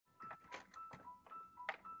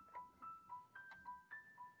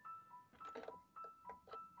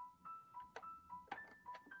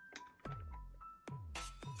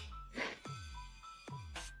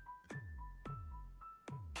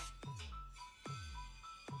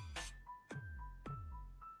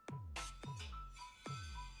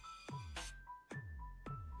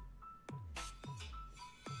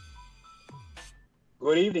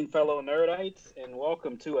Good evening, fellow nerdites, and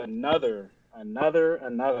welcome to another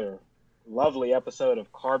lovely episode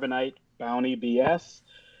of Carbonite Bounty BS.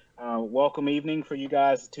 Welcome evening for you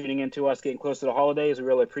guys tuning into us getting close to the holidays. We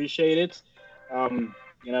really appreciate it.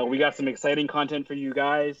 We got some exciting content for you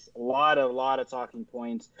guys. A lot of talking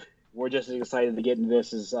points. We're just as excited to get into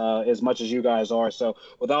this as much as you guys are. So,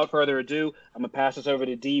 without further ado, I'm gonna pass this over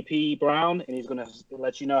to DP Brown, and he's gonna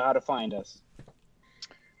let you know how to find us.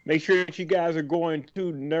 Make sure that you guys are going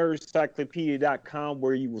to nerdcyclopedia.com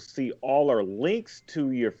where you will see all our links to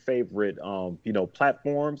your favorite,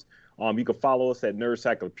 platforms. You can follow us at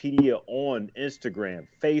Nerdcyclopedia on Instagram,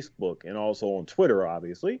 Facebook, and also on Twitter,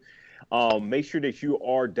 obviously. Make sure that you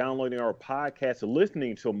are downloading our podcast and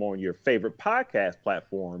listening to them on your favorite podcast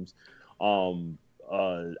platforms.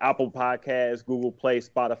 Apple Podcasts, Google Play,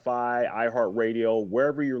 Spotify, iHeartRadio,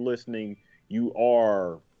 wherever you're listening, you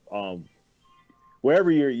are...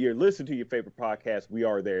 wherever you're listening to your favorite podcast, we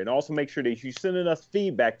are there. And also make sure that you're sending us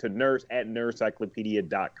feedback to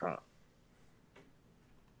nerds@nerdcyclopedia.com.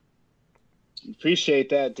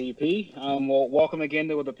 Appreciate that, DP. Well, welcome again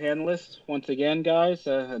to the panelists. Once again, guys,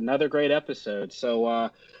 another great episode.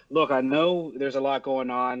 So, look, I know there's a lot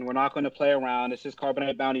going on. We're not going to play around. It's just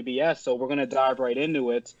Carbonite Bounty BS, so we're going to dive right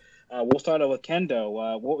into it. We'll start out with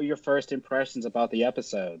Kendo. What were your first impressions about the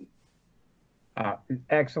episode?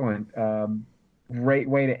 Excellent. Great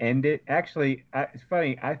way to end it. Actually, it's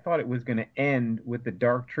funny. I thought it was going to end with the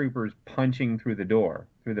Dark Troopers punching through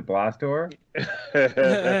the blast door.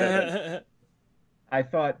 I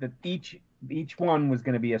thought that each one was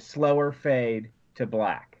going to be a slower fade to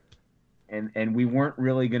black, and we weren't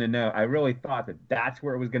really going to know. I really thought that that's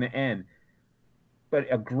where it was going to end. But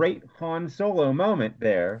a great Han Solo moment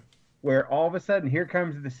there, where all of a sudden here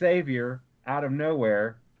comes the savior out of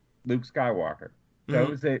nowhere, Luke Skywalker.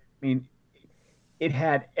 So it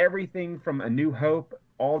had everything from A New Hope,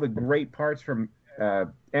 all the great parts from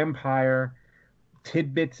Empire,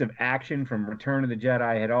 tidbits of action from Return of the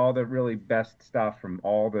Jedi. Had all the really best stuff from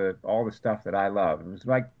all the stuff that I love. It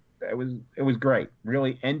was great.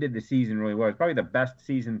 Really ended the season really well. It's probably the best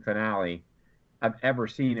season finale I've ever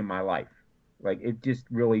seen in my life. It just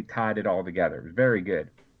really tied it all together. It was very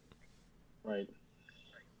good. Right.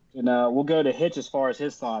 And we'll go to Hitch as far as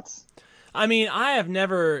his thoughts. I mean, I have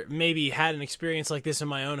never maybe had an experience like this in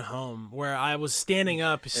my own home where I was standing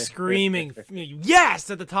up screaming yes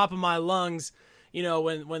at the top of my lungs,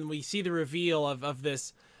 when we see the reveal of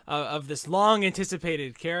this long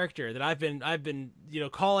anticipated character that I've been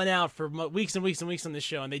calling out for weeks and weeks and weeks on this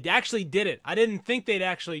show, and they actually did it. I didn't think they'd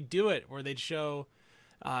actually do it, where they'd show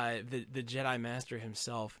the Jedi Master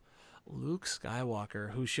himself, Luke Skywalker,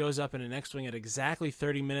 who shows up in an X-Wing at exactly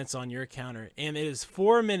 30 minutes on your counter, and it is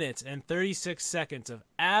 4 minutes and 36 seconds of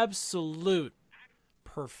absolute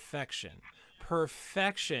perfection,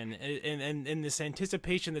 and this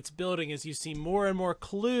anticipation that's building as you see more and more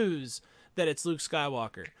clues that it's Luke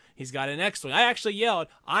Skywalker. He's got an X-Wing. I actually yelled,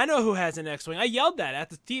 I know who has an X-Wing. I yelled that at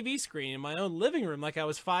the TV screen in my own living room like I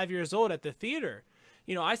was 5 years old at the theater.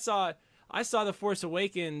 I saw The Force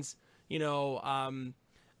Awakens,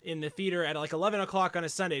 in the theater at like 11 o'clock on a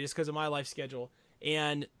Sunday just because of my life schedule.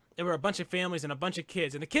 And there were a bunch of families and a bunch of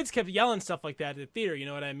kids. And the kids kept yelling stuff like that at the theater, you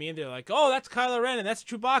know what I mean? They're like, oh, that's Kylo Ren, and that's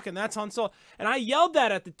Chewbacca, and that's Han Solo. And I yelled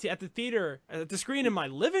that at the theater, at the screen in my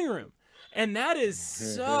living room. And that is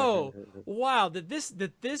so wild that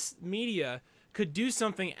this media could do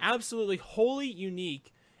something absolutely wholly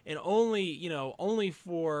unique and only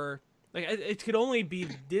for... it could only be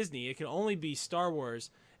Disney. It could only be Star Wars.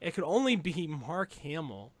 It could only be Mark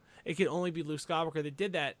Hamill. It could only be Luke Skywalker that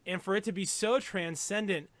did that. And for it to be so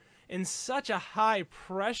transcendent in such a high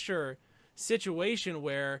pressure situation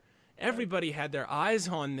where everybody had their eyes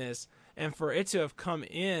on this, and for it to have come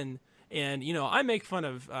in, and I make fun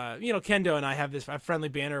of Kendo and I have this friendly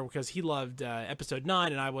banter because he loved episode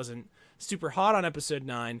 9 and I wasn't super hot on episode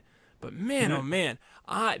 9. But man, oh man,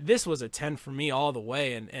 this was a 10 for me all the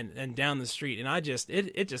way and down the street, and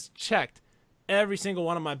it just checked every single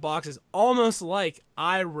one of my boxes, almost like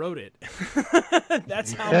I wrote it.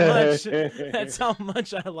 That's how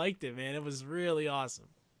much I liked it, man. It was really awesome.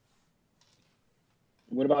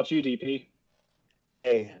 What about you, DP?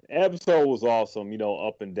 Hey, episode was awesome,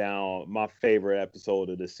 up and down. My favorite episode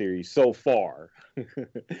of the series so far.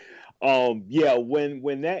 When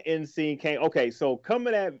that end scene came, okay, so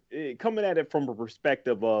coming at it from a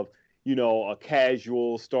perspective of a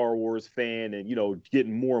casual Star Wars fan and,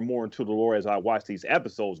 getting more and more into the lore as I watch these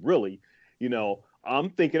episodes, really, I'm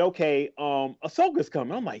thinking, okay, Ahsoka's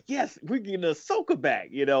coming. I'm like, yes, we're getting Ahsoka back,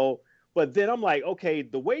 But then I'm like, okay,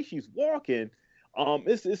 the way she's walking,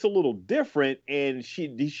 it's a little different. And she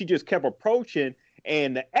just kept approaching.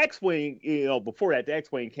 And the X-wing, before that, the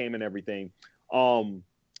X-wing came and everything. So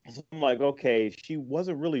I'm like, okay, she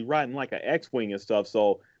wasn't really riding like an X-wing and stuff.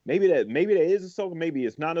 So maybe that is Ahsoka, maybe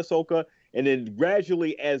it's not Ahsoka. And then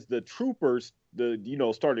gradually, as the troopers,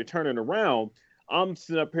 started turning around, I'm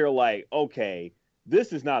sitting up here like, okay,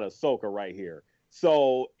 this is not Ahsoka right here.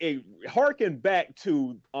 So it harkened back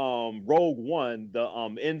to Rogue One,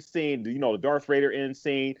 the end scene, the Darth Vader end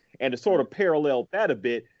scene, and to sort of parallel that a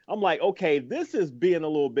bit. I'm like, okay, this is being a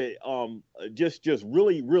little bit just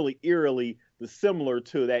really, really eerily similar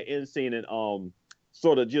to that end scene and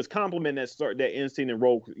sort of just compliment that end scene in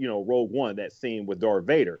Rogue One, that scene with Darth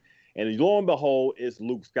Vader. And lo and behold, it's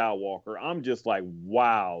Luke Skywalker. I'm just like,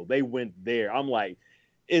 wow, they went there. I'm like,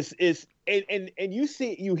 and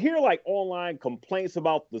you hear like online complaints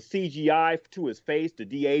about the CGI to his face, the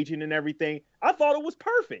de-aging and everything. I thought it was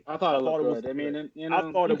perfect. I thought it was good. I mean, I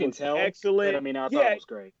thought it was excellent. But, I mean, I thought it was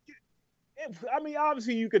great.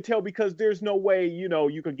 Obviously you could tell because there's no way,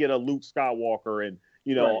 you could get a Luke Skywalker and,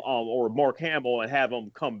 right. Or Mark Hamill and have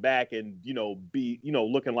him come back and, be,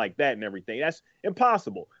 looking like that and everything. That's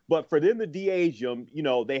impossible. But for them to de-age him,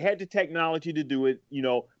 they had the technology to do it.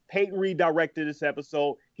 Peyton Reed directed this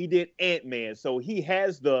episode. He did Ant-Man. So he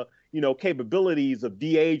has the, capabilities of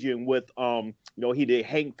de-aging with, he did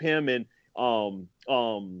Hank Pym and, Hank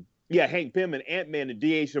Pym and Ant-Man and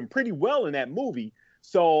de-aged him pretty well in that movie.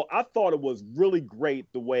 So I thought it was really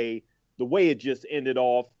great the way it just ended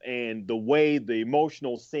off, and the way the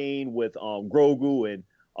emotional scene with Grogu and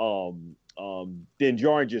Din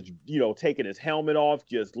Djarin just taking his helmet off,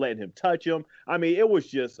 just letting him touch him. I mean, it was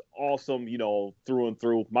just awesome, through and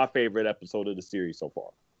through. My favorite episode of the series so far.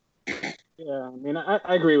 Yeah, I mean,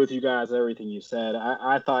 I agree with you guys, everything you said.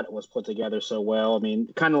 I thought it was put together so well. I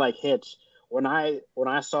mean, kind of like Hitch. When I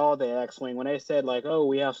saw the X-Wing, when they said like, oh,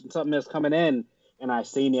 we have something that's coming in, and I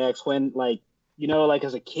seen the X-Wing, like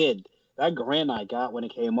as a kid, that grin I got when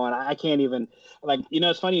it came on, I can't even,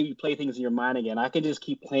 it's funny you play things in your mind again. I can just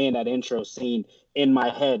keep playing that intro scene in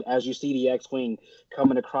my head as you see the X-Wing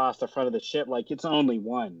coming across the front of the ship, like it's only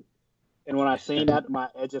one. And when I seen that,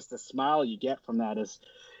 just the smile you get from that it's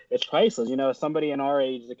priceless. Somebody in our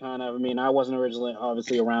age that I wasn't originally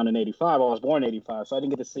obviously around in 85. I was born in 85, so I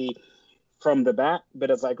didn't get to see from the back.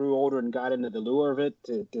 But as I grew older and got into the lure of it,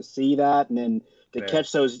 to see that and then to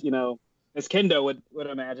catch those, as Kendo would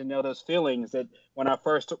imagine, those feelings that when I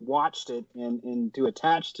first watched it and to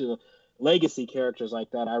attach to legacy characters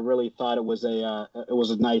like that, I really thought it was a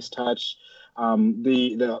nice touch.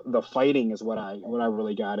 The fighting is what I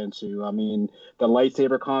really got into. I mean, the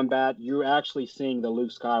lightsaber combat, you're actually seeing the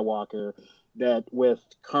Luke Skywalker that with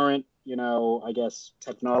current, I guess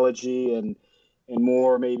technology and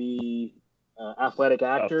more maybe athletic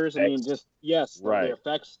actors. Effects. I mean, just right. The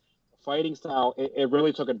effects. Fighting style, it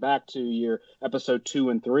really took it back to your episode 2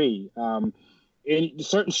 and 3. In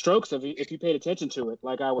certain strokes, if you paid attention to it,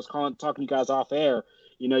 like I was talking to you guys off air,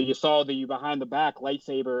 you saw the behind the back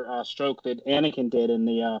lightsaber stroke that Anakin did in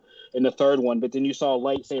the third one, but then you saw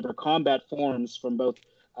lightsaber combat forms from both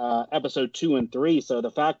episode 2 and 3. So the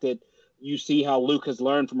fact that you see how Luke has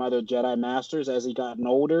learned from other Jedi Masters as he gotten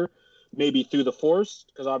older, maybe through the Force,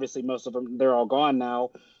 because obviously most of them, they're all gone now.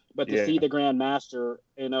 But to see the Grand Master,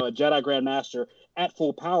 a Jedi Grand Master at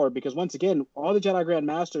full power, because once again, all the Jedi Grand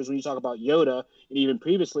Masters, when you talk about Yoda and even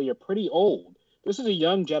previously, are pretty old. This is a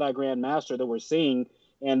young Jedi Grand Master that we're seeing,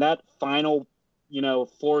 and that final,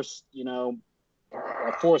 Force,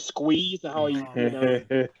 Force squeeze, how he,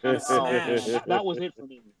 that was it for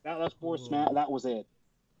me. That's Force smash. That was it.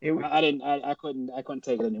 I couldn't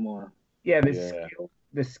take it anymore. Yeah,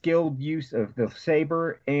 the skilled use of the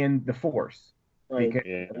saber and the Force. Right.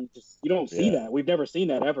 You don't see that. We've never seen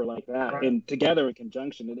that ever like that, right. And together in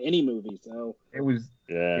conjunction in any movie. So it was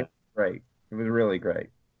great. It was really great.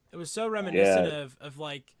 It was so reminiscent of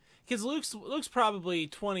like, because Luke's probably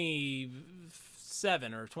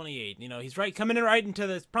 27 or 28. He's coming in right into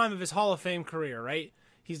the prime of his Hall of Fame career. Right.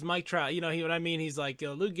 He's Mike Trout. What I mean? He's like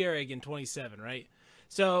Lou Gehrig in 27. Right.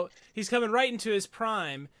 So he's coming right into his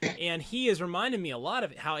prime, and he is reminding me a lot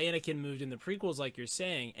of how Anakin moved in the prequels, like you're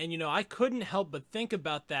saying. And I couldn't help but think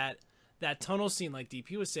about that tunnel scene, like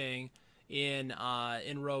DP was saying, in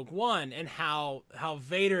Rogue One, and how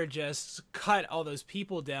Vader just cut all those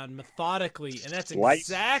people down methodically, and that's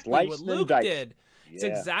exactly what Luke did. Yeah. It's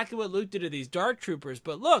exactly what Luke did to these Dark Troopers.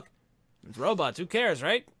 But look, it's robots. Who cares,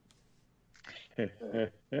 right?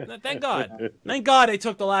 Thank God they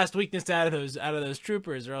took the last weakness out of those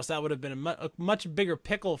troopers, or else that would have been a much bigger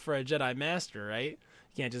pickle for a Jedi Master, right?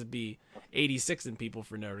 You can't just be 86ing people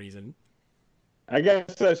for no reason. I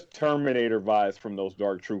guess that's Terminator vibes from those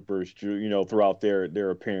Dark Troopers, throughout their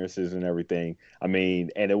appearances and everything. I mean,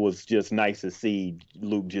 and it was just nice to see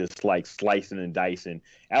Luke just like slicing and dicing.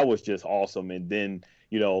 That was just awesome. And then,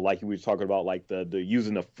 like we were talking about, like the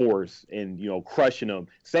using the Force and crushing them,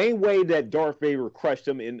 same way that Darth Vader crushed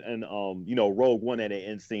them in Rogue One at the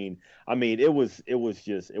end scene. I mean, it was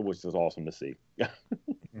just awesome to see.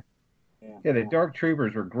 Yeah, the Dark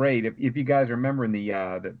Troopers were great. If you guys remember in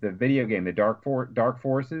the video game, the Dark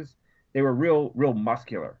Forces, they were real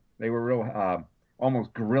muscular. They were real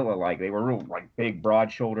almost gorilla-like. They were real like big,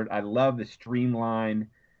 broad-shouldered. I love the streamlined,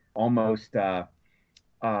 almost battle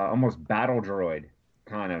droid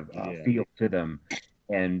kind of feel to them.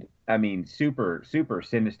 And I mean, super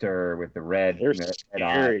sinister with the red. They're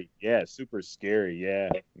scary. Yeah, super scary. Yeah.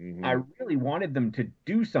 Mm-hmm. I really wanted them to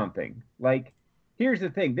do something like. Here's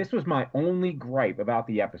the thing. This was my only gripe about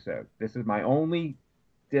the episode. This is my only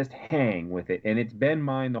just hang with it. And it's been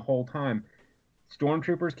mine the whole time.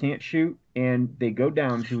 Stormtroopers can't shoot, and they go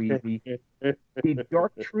down too easy. The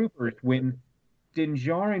Dark Troopers, when Din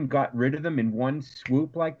Djarin got rid of them in one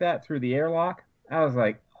swoop like that through the airlock, I was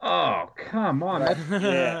like, oh, come on. That's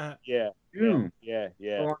yeah. On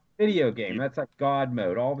video game. That's like God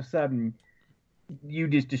mode. All of a sudden, you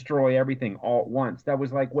just destroy everything all at once. That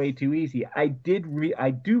was like way too easy. I do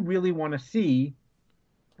really want to see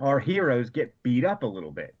our heroes get beat up a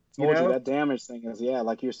little bit. That damage thing is,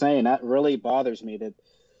 like you're saying, that really bothers me. That,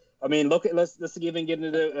 I mean, let's even get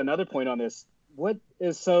into another point on this.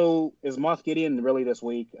 Is Moff Gideon really this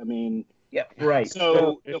weak? I mean, yeah, right.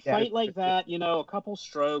 So the fight like that, a couple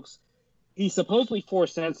strokes, he's supposedly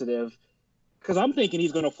force sensitive, because I'm thinking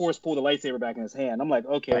he's going to force pull the lightsaber back in his hand. I'm like,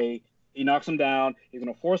 okay. Right. He knocks him down. He's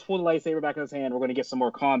going to force pull the lightsaber back in his hand. We're going to get some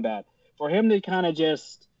more combat. For him to kind of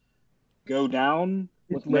just go down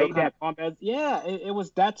with no combat, it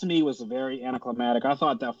was, that to me was very anticlimactic. I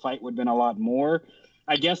thought that fight would have been a lot more.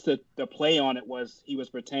 I guess the play on it was he was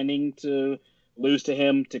pretending to lose to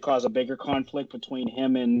him to cause a bigger conflict between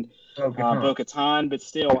him and Bo-Katan. But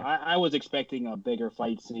still, I was expecting a bigger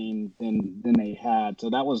fight scene than they had. So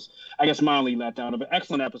that was, I guess, my only letdown of an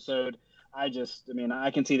excellent episode. I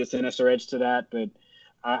can see the sinister edge to that, but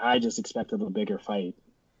I just expected a bigger fight.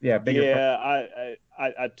 Yeah,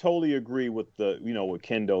 I totally agree with what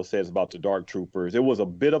Kendo says about the Dark Troopers. It was a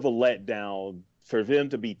bit of a letdown for them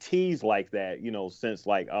to be teased like that, since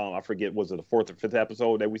like I forget, was it the 4th or 5th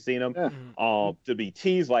episode that we seen them? Yeah. To be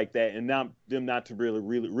teased like that and not to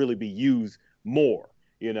really be used more.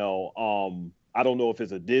 I don't know if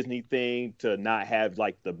it's a Disney thing to not have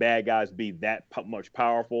like the bad guys be that much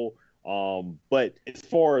powerful. But as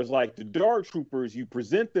far as like the Dark Troopers, you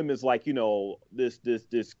present them as like,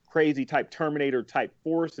 this crazy type Terminator type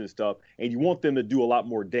force and stuff, and you want them to do a lot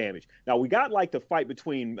more damage. Now we got like the fight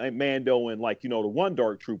between Mando and like, the one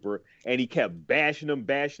Dark Trooper, and he kept bashing him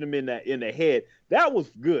in the head. That was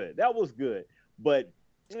good. But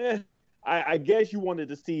I guess you wanted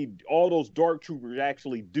to see all those Dark Troopers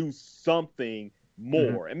actually do something more.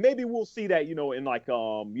 Mm-hmm. And maybe we'll see that, in like,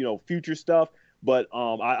 future stuff. But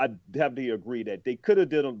I have to agree that they could have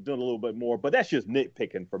done a little bit more, but that's just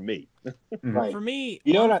nitpicking for me. Right. For me,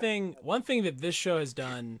 one thing that this show has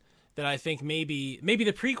done that I think maybe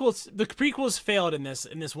the prequels failed in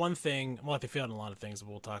this one thing. Well, they failed in a lot of things that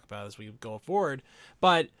we'll talk about as we go forward,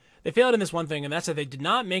 but they failed in this one thing, and that's that they did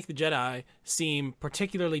not make the Jedi seem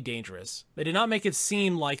particularly dangerous. They did not make it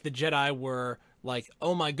seem like the Jedi were like,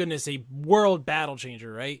 oh my goodness, a world battle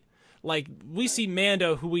changer, right? Like, we see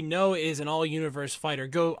Mando, who we know is an all-universe fighter,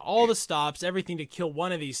 go all the stops, everything to kill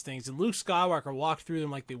one of these things, and Luke Skywalker walked through them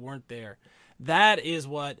like they weren't there. That is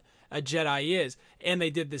what a Jedi is. And they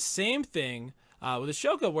did the same thing with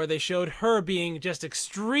Ahsoka, where they showed her being just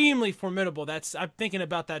extremely formidable. I'm thinking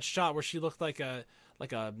about that shot where she looked like a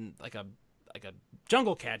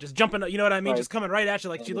jungle cat, just jumping, you know what I mean? Right. Just coming right at you,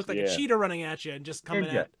 like she looked like a cheetah running at you and just coming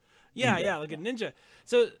at. Yeah, like a ninja.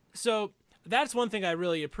 So that's one thing I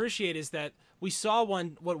really appreciate, is that we saw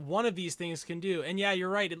what one of these things can do. And yeah, you're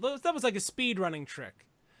right. That was like a speed running trick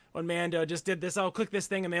when Mando just did this. I'll click this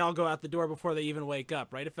thing and they all go out the door before they even wake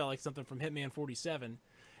up, right? It felt like something from Hitman 47.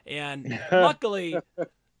 And luckily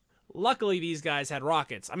these guys had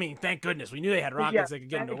rockets. I mean, thank goodness. We knew they had rockets that could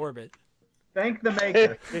get into orbit. Thank the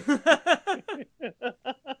maker.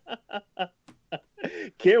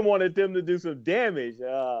 Ken wanted them to do some damage.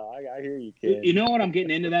 I hear you, Ken. You know what I'm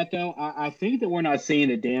getting into that though? I think that we're not seeing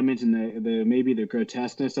the damage and the maybe the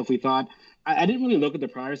grotesqueness stuff we thought. I didn't really look at the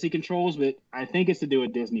privacy controls, but I think it's to do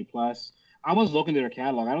with Disney Plus. I was looking at their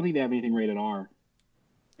catalog. I don't think they have anything rated R.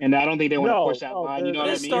 And I don't think they want to push that line. You know what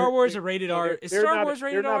I mean? Star Wars a rated R? Is Star Wars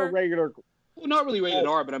rated R? They're not a regular. Well, not really rated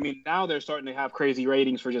R, but I mean now they're starting to have crazy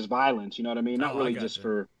ratings for just violence. You know what I mean? Not Oh, I really gotcha. just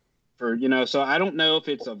for So I don't know if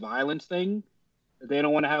it's a violence thing that they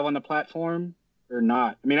don't want to have on the platform or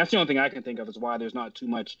not. I mean, that's the only thing I can think of is why there's not too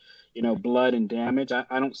much, blood and damage.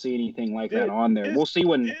 I don't see anything like that on there. We'll see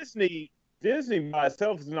when. Disney by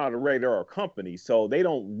itself is not a rated R company, so they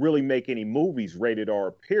don't really make any movies rated R.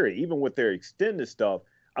 Period. Even with their extended stuff,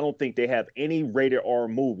 I don't think they have any rated R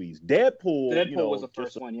movies. Deadpool, was the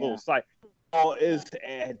first one, yeah. Is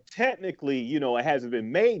technically, it hasn't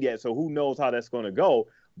been made yet, so who knows how that's going to go.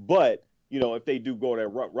 But if they do go that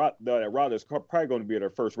route, it's probably going to be their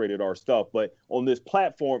first rated R stuff. But on this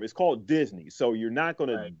platform, it's called Disney, so you're not going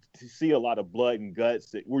to see a lot of blood and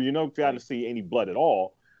guts. You're not going to see any blood at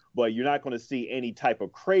all, but you're not going to see any type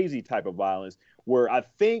of crazy type of violence. Where I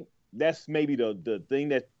think that's maybe the thing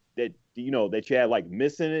that you had like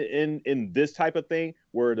missing in this type of thing,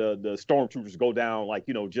 where the stormtroopers go down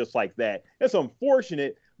just like that. It's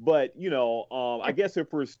unfortunate, but I guess if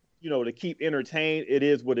we're to keep entertained, it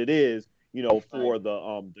is what it is. For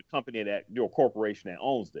the company corporation that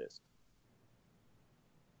owns this.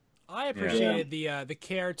 I appreciated the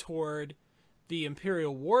care toward the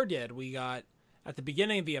Imperial War Dead we got at the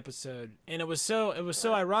beginning of the episode, and it was so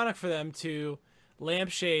ironic for them to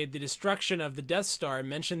lampshade the destruction of the Death Star,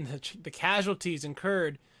 mention the casualties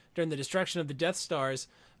incurred during the destruction of the Death Stars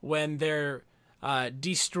when their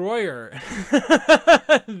destroyer,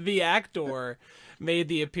 the actor, made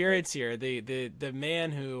the appearance here. The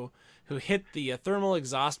man who hit the thermal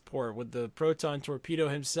exhaust port with the proton torpedo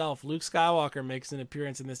himself, Luke Skywalker, makes an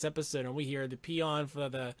appearance in this episode, and we hear the paean for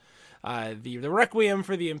the requiem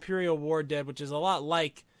for the Imperial War Dead, which is a lot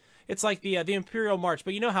like. It's like the Imperial March,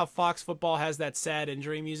 but you know how Fox Football has that sad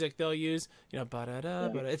injury music they'll use? Ba-da-da,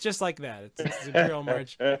 but it's just like that. It's the Imperial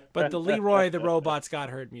March. But the Leroy the Robots Got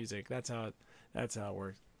Hurt music. That's how it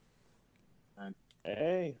works.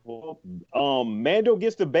 Hey, well, Mando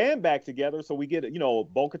gets the band back together, so we get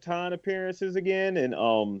Bo-Katan appearances again, and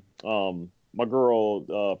my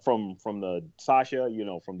girl from the Sasha,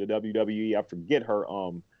 from the WWE. I forget her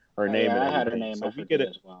name. Yeah, I had her name. So I forget it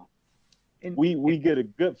as well. And we get a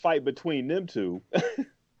good fight between them two.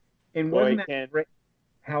 And wasn't that great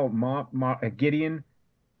how Gideon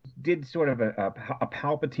did sort of a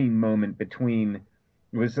Palpatine moment between?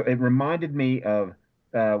 It reminded me of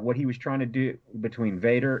what he was trying to do between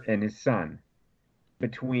Vader and his son,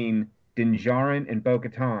 between Din Djarin and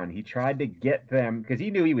Bo-Katan. He tried to get them because he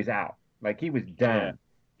knew he was out, like he was done.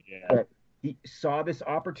 Yeah. But he saw this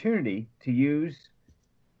opportunity to use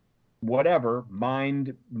whatever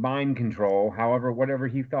mind control, whatever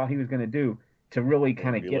he thought he was going to do to really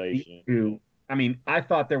kind of get these two. I mean, I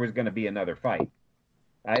thought there was going to be another fight.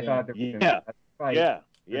 I thought there was going to be another fight for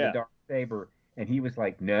the dark saber, and he was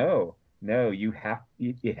like, "No,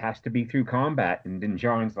 it has to be through combat." And then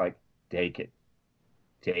John's like, "Take it."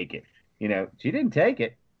 She didn't take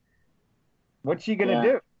it. What's she going to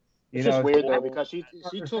do? It's just weird though, because she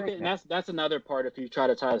took it, and that's another part if you try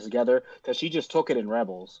to tie this together, because she just took it in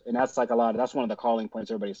Rebels, and that's like that's one of the calling points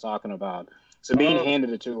everybody's talking about. Sabine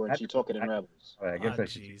handed it to her, and she took it in Rebels. I guess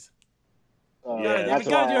jeez. We gotta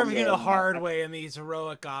do everything the hard way in these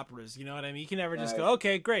heroic operas. You know what I mean? You can never just go,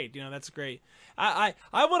 okay, great. That's great. I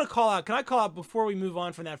want to call out. Can I call out before we move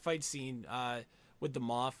on from that fight scene with the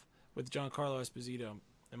Moff, with Giancarlo Esposito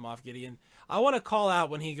and Moff Gideon? I want to call out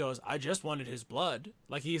when he goes, "I just wanted his blood."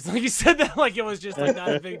 Like he said that like it was just like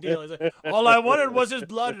not a big deal. He's like, "All I wanted was his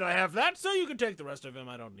blood, and I have that, so you can take the rest of him.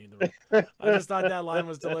 I don't need the rest." I just thought that line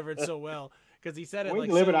was delivered so well because he said it when like.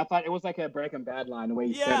 He delivered, I thought it was like a Breaking Bad line the way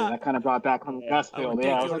he said it. That kind of brought back on the Gus field.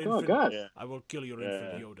 I was like, "Oh, Gus." I will kill your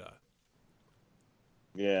infant Yoda.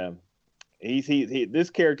 Yeah. He this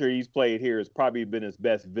character he's played here has probably been his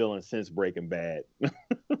best villain since Breaking Bad.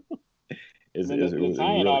 The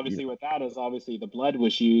tie-in obviously with that is obviously the blood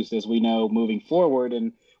was used, as we know, moving forward,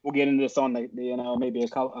 and we'll get into this on the maybe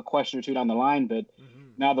a question or two down the line, but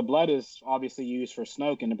now the blood is obviously used for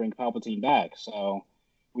Snoke and to bring Palpatine back, so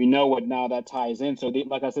we know what now that ties in. So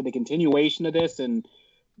like I said, the continuation of this and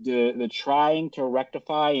the trying to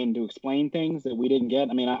rectify and to explain things that we didn't get.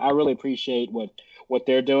 I mean, I really appreciate what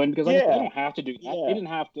they're doing, because they don't have to do that. They didn't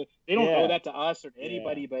have to. They don't owe that to us or to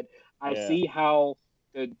anybody. But I see how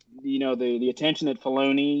the attention that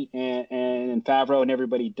Filoni and Favreau and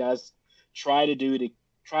everybody does try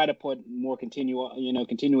to put more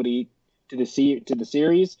continuity to the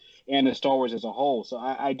series and the Star Wars as a whole. So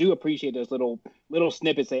I do appreciate those little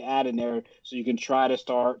snippets they add in there, so you can try to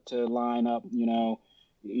start to line up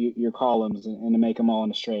your columns and to make them all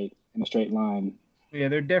in a straight line. Yeah,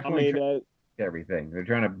 they're definitely trying to everything. They're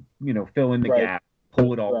trying to fill in the gap,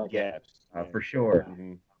 pull it all together, for sure.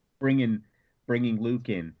 Mm-hmm. Bring in bringing Luke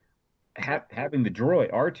in, having the droid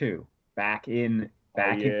R2 back in.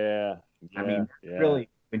 Yeah. I mean, really,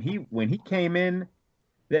 when he came in,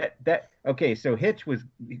 okay. So Hitch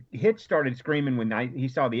started screaming when he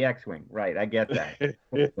saw the X-wing. Right, I get that.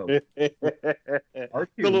 The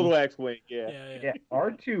little X-wing, yeah.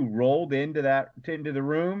 R2 rolled into the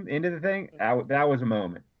room, into the thing. That was a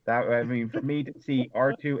moment. I mean, for me to see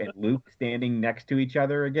R2 and Luke standing next to each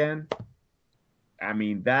other again, I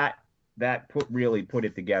mean that really put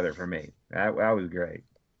it together for me. That was great.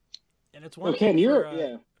 And it's one thing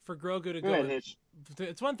for Grogu to go.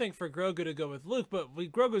 It's one thing for Grogu to go with Luke, but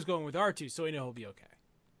Grogu's going with R2, so we know he'll be okay.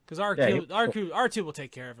 Because R2 will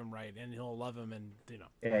take care of him, right, and he'll love him, and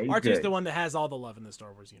R2's the one that has all the love in the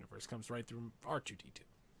Star Wars universe. Comes right through R2D2.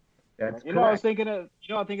 That's correct. I was thinking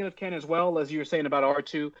of Ken as well, as you were saying about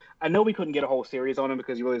R2. I know we couldn't get a whole series on him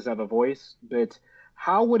because he really doesn't have a voice, but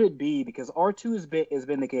how would it be? Because R2 has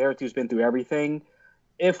been the character who's been through everything.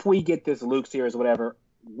 If we get this Luke series, whatever,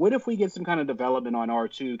 what if we get some kind of development on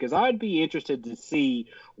R2? Because I'd be interested to see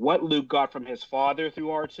what Luke got from his father through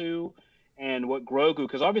R2 and what Grogu,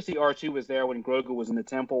 because obviously R2 was there when Grogu was in the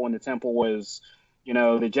temple, when the temple was, the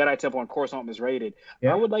Jedi Temple on Coruscant was raided.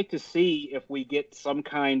 Yeah. I would like to see if we get some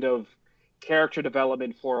kind of character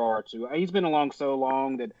development for R2. He's been along so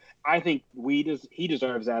long that I think he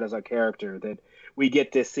deserves that as a character, that we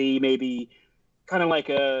get to see maybe kind of like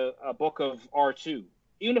a book of R2.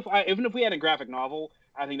 Even if we had a graphic novel,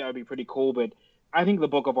 I think that would be pretty cool, but I think the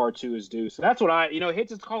book of R2 is due. So that's what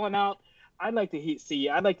Hitch is calling out. I'd like to see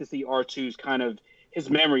R2's kind of his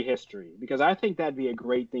memory history, because I think that'd be a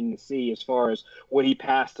great thing to see as far as what he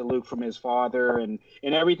passed to Luke from his father and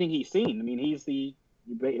everything he's seen. I mean, he's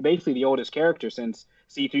basically the oldest character since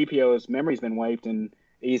C-3PO's memory's been wiped, and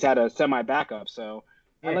he's had a semi-backup. So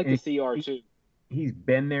I'd like to see R2. He's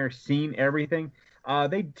been there, seen everything.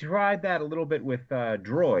 They tried that a little bit with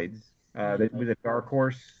droids. With the Dark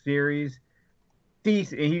Horse series,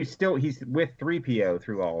 he's with 3PO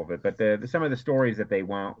through all of it. But some of the stories that they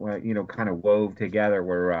kind of wove together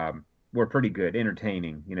were pretty good,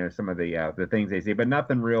 entertaining. Some of the things they say, but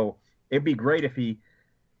nothing real. It'd be great if he,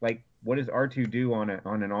 like, what does R2 do on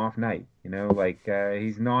an off night?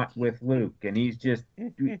 He's not with Luke and he's just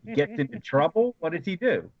gets into trouble. What does he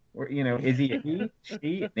do? Or is he a he,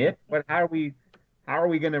 she, it? How are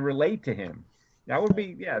we going to relate to him? That would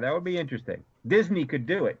be interesting. Disney could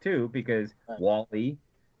do it too, because WALL-E,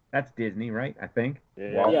 that's Disney, right? I think.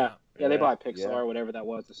 Yeah, they bought Pixar or whatever that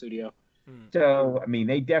was, the studio. So I mean,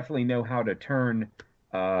 they definitely know how to turn,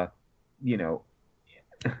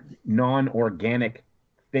 non-organic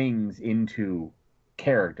things into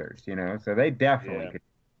characters. So they definitely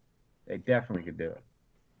could do it.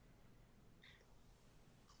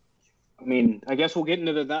 I mean, I guess we'll get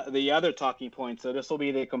into the other talking points. So this will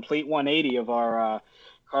be the complete 180 of our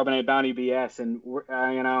Carbonite Bounty BS. And,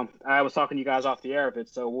 I was talking to you guys off the air of it,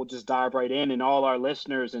 so we'll just dive right in. And all our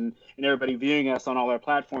listeners and everybody viewing us on all our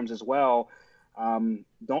platforms as well.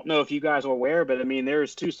 Don't know if you guys are aware, but, I mean,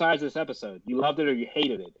 there's two sides of this episode. You loved it or you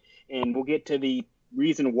hated it. And we'll get to the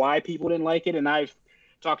reason why people didn't like it. And I've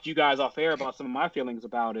talked to you guys off air about some of my feelings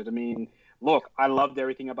about it. I mean, look, I loved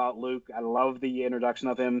everything about Luke. I love the introduction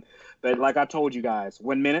of him. But like I told you guys,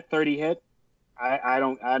 when minute 30 hit, I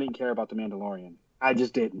didn't care about the Mandalorian. I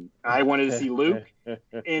just didn't. I wanted to see Luke.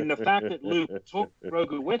 And the fact that Luke took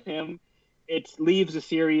Grogu with him, it leaves the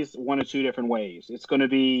series one or two different ways. It's going to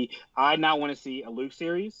be, I now want to see a Luke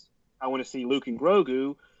series. I want to see Luke and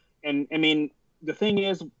Grogu. And, I mean, the thing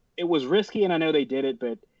is, it was risky, and I know they did it,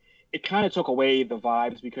 but it kind of took away the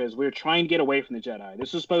vibes because we were trying to get away from the Jedi.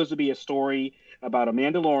 This was supposed to be a story about a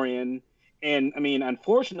Mandalorian. And, I mean,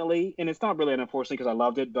 unfortunately, and it's not really unfortunately because I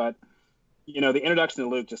loved it, but, the introduction to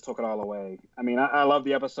Luke just took it all away. I mean, I love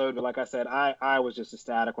the episode, but like I said, I was just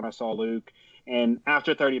ecstatic when I saw Luke. And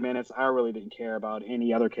after 30 minutes, I really didn't care about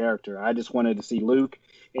any other character. I just wanted to see Luke,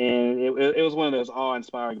 and it was one of those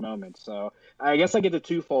awe-inspiring moments. So I guess I get the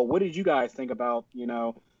twofold. What did you guys think about,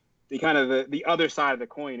 the kind of the other side of the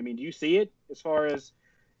coin? I mean, do you see it as far as,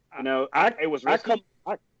 it was risky?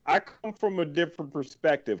 I come from a different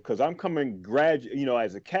perspective because I'm coming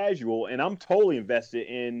as a casual, and I'm totally invested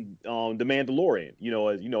in the Mandalorian.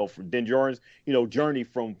 For Din Djarin's journey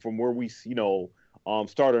from where we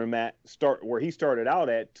where he started out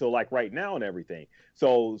at to like right now and everything.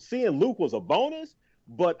 So seeing Luke was a bonus,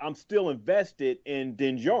 but I'm still invested in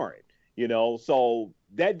Din Djarin. So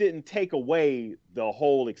that didn't take away the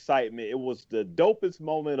whole excitement. It was the dopest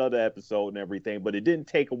moment of the episode and everything, but it didn't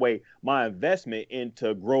take away my investment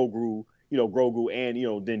into Grogu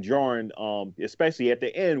and Din Djarin, especially at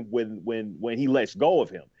the end when he lets go of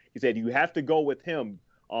him. He said you have to go with him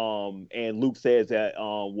And Luke says that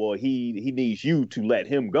well, he needs you to let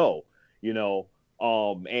him go, you know.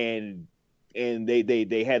 And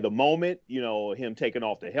they had the moment, you know, him taking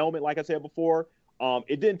off the helmet, like I said before.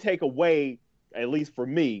 It didn't take away, at least for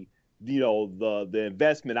me, you know, the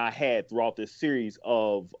investment I had throughout this series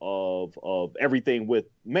of everything with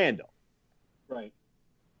Mando. Right.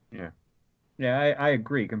 Yeah, I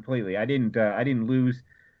agree completely. I didn't lose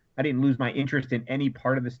my interest in any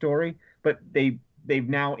part of the story, but they've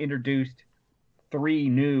now introduced three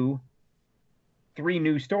new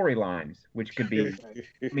storylines, which could be,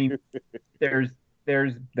 I mean, there's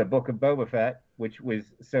the Book of Boba Fett, which was,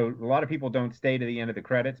 so a lot of people don't stay to the end of the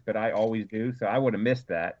credits, but I always do, so I would have missed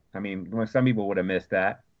that. I mean, some people would have missed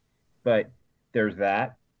that, but there's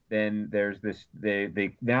that. Then there's this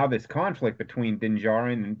now this conflict between Din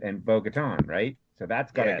Djarin and Bo-Katan, right? So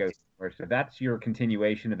that's got to go somewhere. So that's your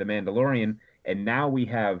continuation of the Mandalorian, and now we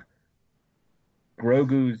have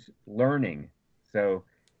Grogu's learning. So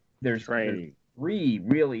there's three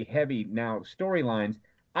really heavy now storylines.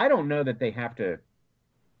 I don't know that they have to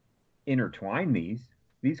intertwine these.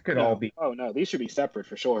 These could all be. Oh no, these should be separate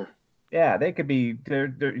for sure. Yeah, they could be.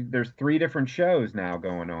 There's three different shows now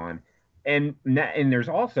going on, and there's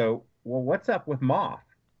also, well, what's up with Moff?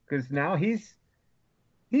 Because now he's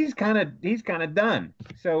kind of done.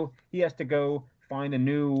 So he has to go find a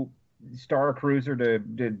new Star Cruiser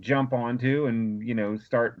to jump onto, and, you know,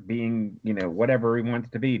 start being, you know, whatever he wants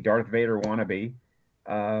to be, Darth Vader wannabe.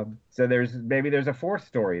 So there's a fourth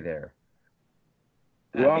story there.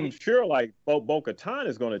 Well, I'm sure like Bo-Katan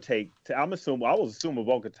is going to take. I was assuming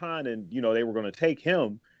Bo-Katan, and, you know, they were going to take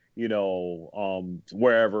him, you know,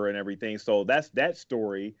 wherever and everything. So that's that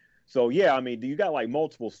story. So yeah, I mean, you got like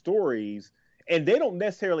multiple stories, and they don't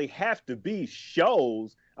necessarily have to be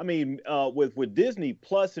shows. I mean, with Disney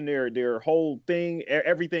Plus and their whole thing,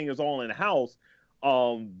 everything is all in house.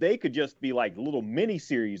 They could just be like little mini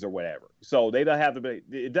series or whatever. So they don't have to be.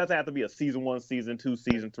 It doesn't have to be a season 1, season 2,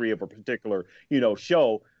 season 3 of a particular, you know,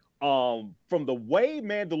 show. From the way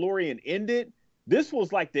Mandalorian ended, this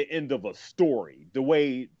was like the end of a story. The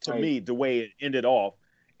way, to me, the way it ended off,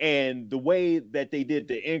 and the way that they did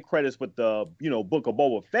the end credits with the, you know, Book of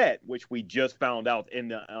Boba Fett, which we just found out in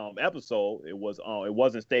the episode. It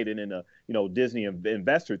wasn't stated in the, you know, Disney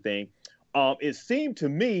investor thing. It seemed to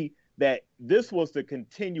me that this was the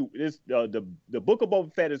Book of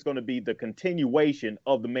Boba Fett is going to be the continuation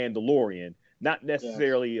of the Mandalorian, not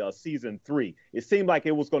necessarily season 3. It seemed like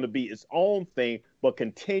it was going to be its own thing, but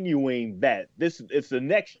continuing that. It's the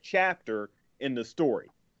next chapter in the story.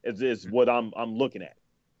 Is what I'm looking at.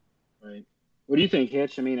 Right. What do you think,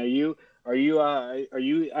 Hitch? I mean, are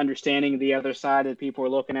you understanding the other side that people are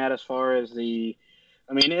looking at as far as the?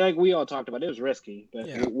 I mean, like we all talked about, it was risky, but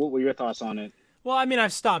what were your thoughts on it? Well, I mean,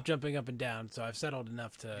 I've stopped jumping up and down, so I've settled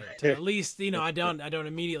enough to at least, you know, I don't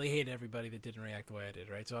immediately hate everybody that didn't react the way I did,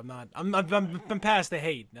 right? So I'm past the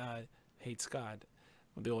hate. Hate Scott,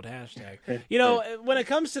 with the old hashtag. You know, when it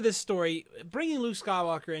comes to this story, bringing Luke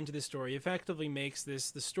Skywalker into this story effectively makes this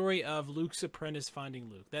the story of Luke's apprentice finding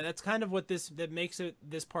Luke. That's kind of what that makes it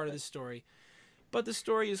this part of the story. But the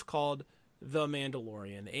story is called The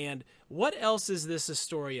Mandalorian, and what else is this a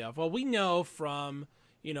story of? Well, we know from,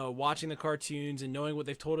 you know, watching the cartoons and knowing what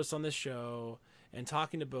they've told us on this show and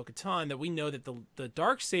talking to Bo-Katan, that we know that the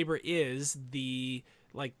Darksaber is the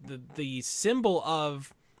symbol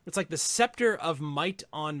of, it's like the scepter of might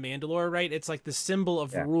on Mandalore, right? It's like the symbol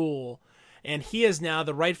of rule, and he is now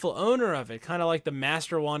the rightful owner of it, kind of like the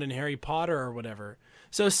Master Wand in Harry Potter or whatever.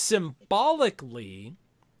 So symbolically,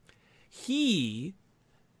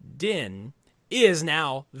 Din, is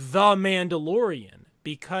now the Mandalorian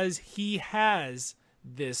because he has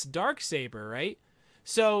this Darksaber, right?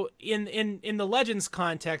 So in the Legends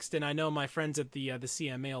context, and I know my friends at the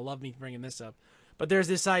CMA will love me bringing this up, but there's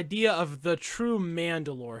this idea of the true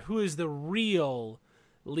Mandalore, who is the real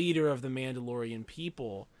leader of the Mandalorian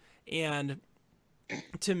people. And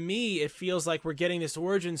to me, it feels like we're getting this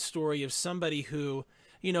origin story of somebody who,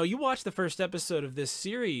 you know, you watch the first episode of this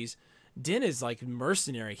series, Din is like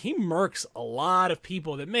mercenary. He murks a lot of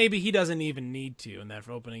people that maybe he doesn't even need to in that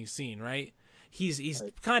opening scene, right? He's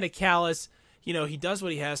kind of callous, you know, he does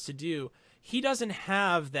what he has to do. He doesn't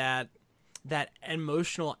have that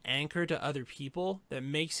emotional anchor to other people that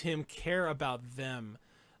makes him care about them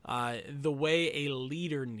the way a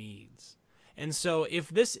leader needs. And so if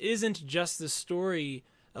this isn't just the story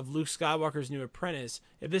of Luke Skywalker's new apprentice,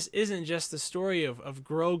 if this isn't just the story of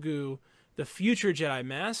Grogu, the future Jedi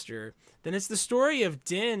Master, then it's the story of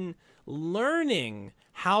Din learning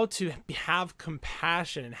how to have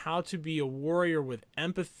compassion and how to be a warrior with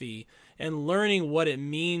empathy, and learning what it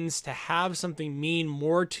means to have something mean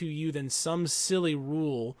more to you than some silly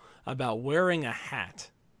rule about wearing a hat.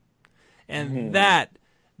 And that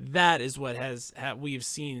is what we've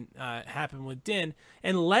seen happen with Din,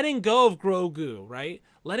 and letting go of Grogu, right?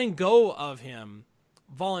 Letting go of him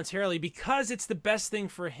voluntarily because it's the best thing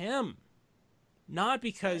for him, not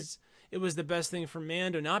because it was the best thing for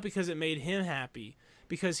Mando, not because it made him happy,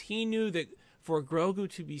 because he knew that for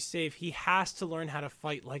Grogu to be safe, he has to learn how to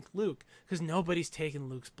fight like Luke, because nobody's taking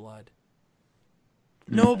Luke's blood.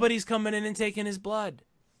 Nobody's coming in and taking his blood.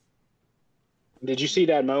 Did you see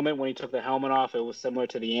that moment when he took the helmet off? It was similar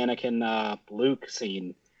to the Anakin Luke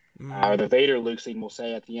scene, or the Vader Luke scene, we'll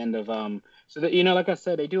say, at the end of so that, like I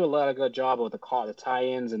said, they do a lot of good job with the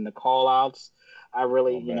tie-ins and the call-outs. I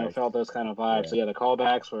really felt those kind of vibes. So the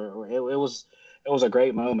callbacks were it was a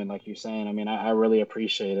great moment, like you're saying. I mean, I really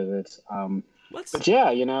appreciated it. Let's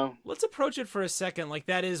approach it for a second. Like,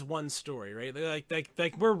 that is one story, right?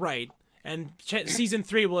 Like we're right, and season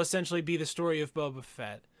 3 will essentially be the story of Boba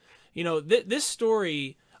Fett. This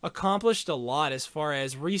story accomplished a lot as far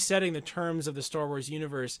as resetting the terms of the Star Wars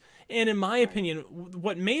universe. And in my opinion,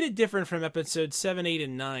 what made it different from episodes 7, 8,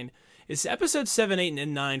 and 9 is episodes 7, 8,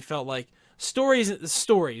 and 9 felt like stories,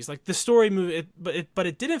 like the story movie, but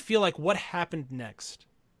it didn't feel like what happened next.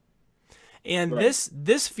 And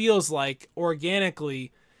this feels like,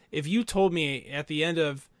 organically, if you told me at the end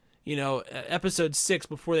of, episode 6,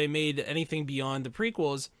 before they made anything beyond the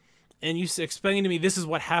prequels, and you explained to me this is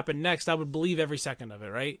what happened next, I would believe every second of it,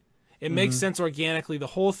 right? It makes sense organically. The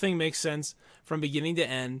whole thing makes sense from beginning to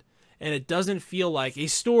end, and it doesn't feel like a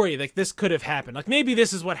story like this could have happened. Like, maybe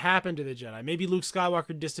this is what happened to the Jedi. Maybe Luke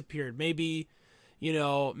Skywalker disappeared. Maybe,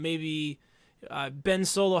 Ben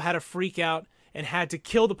Solo had a freak out and had to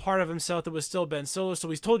kill the part of himself that was still Ben Solo. So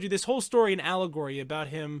he's told you this whole story, an allegory about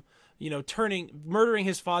him, murdering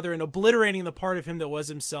his father and obliterating the part of him that was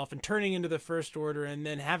himself and turning into the First Order, and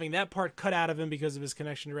then having that part cut out of him because of his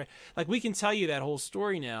connection to Rey. Like, we can tell you that whole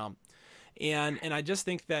story now. And I just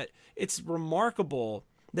think that it's remarkable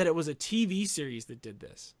that it was a TV series that did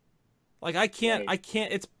this. Like,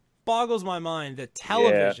 it boggles my mind that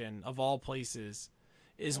television, of all places,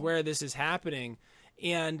 is where this is happening.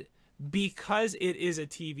 And because it is a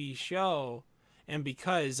TV show, and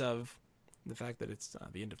because of the fact that it's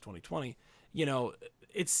the end of 2020,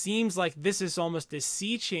 it seems like this is almost a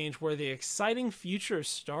sea change where the exciting future of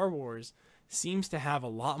Star Wars seems to have a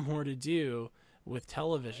lot more to do with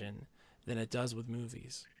television than it does with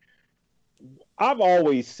movies. I've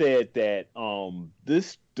always said that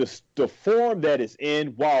the form that it's in,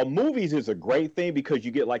 while movies is a great thing because you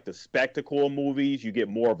get like the spectacle of movies, you get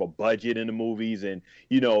more of a budget in the movies, and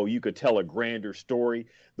you could tell a grander story.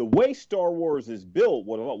 The way Star Wars is built,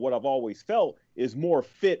 what I've always felt, is more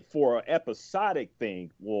fit for an episodic thing.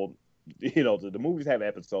 Well, the movies have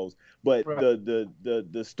episodes, but the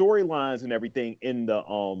storylines and everything in the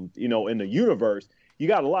in the universe, you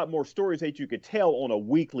got a lot more stories that you could tell on a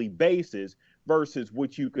weekly basis versus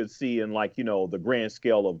what you could see in the grand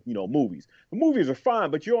scale of movies. The movies are fine,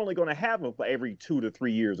 but you're only going to have them for every 2 to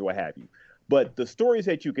 3 years or what have you. But the stories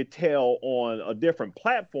that you could tell on a different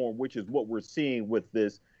platform, which is what we're seeing with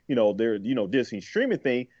this, Disney streaming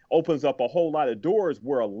thing, opens up a whole lot of doors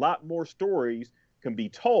where a lot more stories can be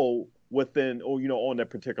told within, on that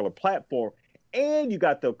particular platform. And you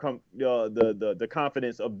got the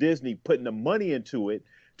confidence of Disney putting the money into it,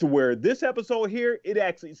 to where this episode here, it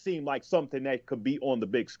actually seemed like something that could be on the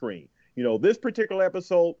big screen. This particular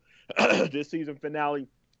episode, this season finale,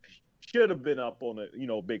 should have been up on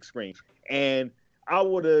the big screen. And I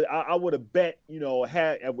would have bet,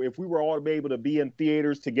 if we were all able to be in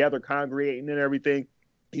theaters together, congregating and everything,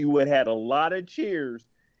 you would have had a lot of cheers,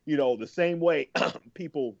 the same way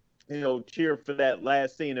people cheer for that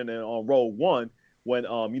last scene on Rogue One when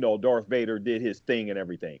Darth Vader did his thing and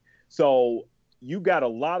everything. So you got a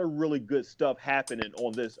lot of really good stuff happening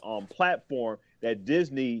on this platform that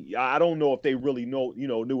Disney, I don't know if they really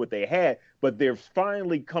knew what they had, but they're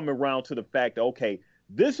finally coming around to the fact that, okay,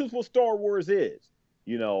 this is what Star Wars is.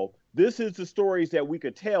 This is the stories that we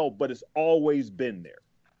could tell, but it's always been there.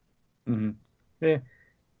 Mm-hmm.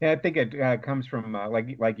 Yeah, I think it comes from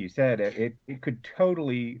like you said, it could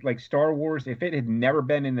totally, like Star Wars, if it had never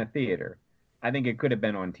been in the theater, I think it could have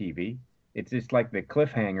been on TV. It's just like the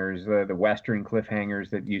cliffhangers, the Western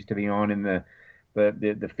cliffhangers that used to be on in the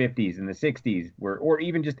 50s and the 60s, or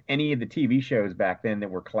even just any of the TV shows back then that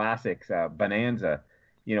were classics. Bonanza,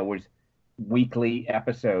 was weekly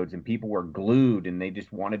episodes, and people were glued, and they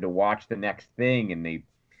just wanted to watch the next thing, and they,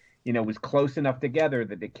 it was close enough together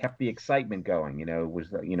that it kept the excitement going. It was,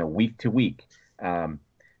 week to week.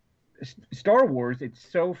 Star Wars, it's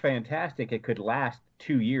so fantastic it could last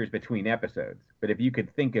 2 years between episodes. But if you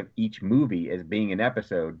could think of each movie as being an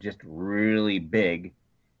episode, just really big,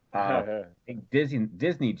 I think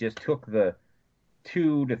Disney just took the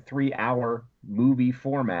 2 to 3 hour movie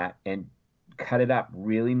format and cut it up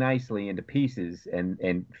really nicely into pieces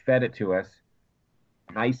and fed it to us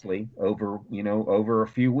nicely over a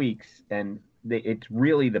few weeks. And it's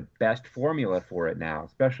really the best formula for it now,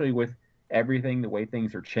 especially with everything, the way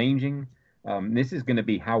things are changing. This is going to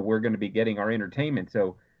be how we're going to be getting our entertainment.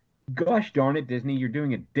 So, gosh darn it, Disney, you're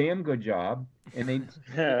doing a damn good job. And they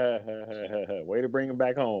way to bring them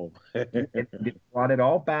back home. They brought it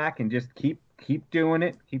all back, and just keep doing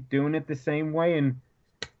it the same way, and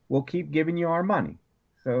we'll keep giving you our money.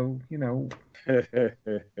 So,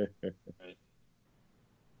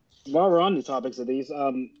 While we're on the topics of these,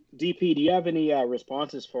 DP, do you have any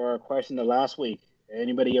responses for our question of last week?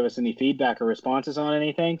 Anybody give us any feedback or responses on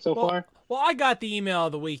anything so far? Well, I got the email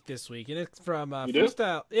of the week this week, and it's from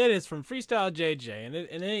Freestyle. It is from Freestyle JJ,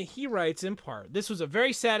 and he writes in part, "This was a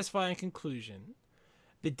very satisfying conclusion.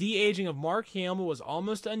 The de-aging of Mark Hamill was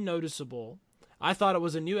almost unnoticeable. I thought it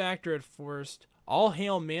was a new actor at first. All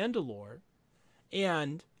hail Mandalore.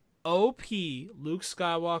 And OP Luke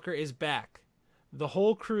Skywalker is back. The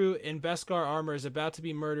whole crew in Beskar armor is about to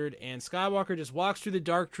be murdered, and Skywalker just walks through the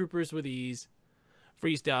Dark Troopers with ease."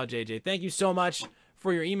 Freestyle JJ, thank you so much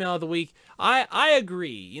for your email of the week. I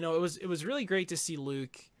agree. It was really great to see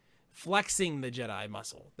Luke flexing the Jedi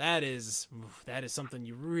muscle. That is something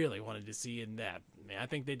you really wanted to see in that. Man, I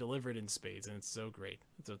think they delivered in spades, and it's so great.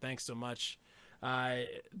 So thanks so much.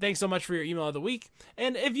 Thanks so much for your email of the week.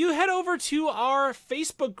 And if you head over to our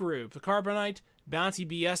Facebook group, the Carbonite Bounty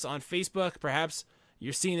BS on Facebook, perhaps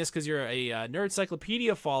you're seeing this because you're a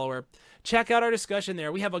Nerdcyclopedia follower, check out our discussion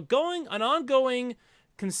there. We have an ongoing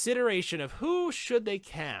consideration of who should they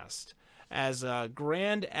cast as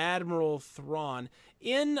Grand Admiral Thrawn.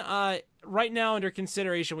 In right now under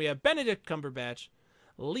consideration, we have Benedict Cumberbatch,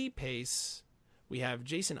 Lee Pace, we have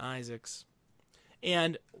Jason Isaacs,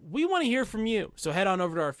 and we want to hear from you. So head on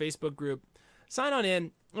over to our Facebook group, sign on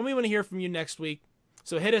in, and we want to hear from you next week.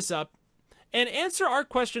 So hit us up and answer our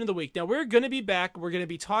question of the week. Now, we're going to be back. We're going to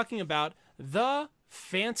be talking about The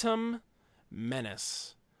Phantom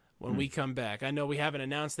Menace when we come back. I know we haven't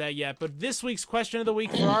announced that yet, but this week's question of the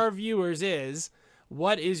week for our viewers is,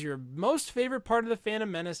 what is your most favorite part of The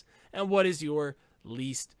Phantom Menace, and what is your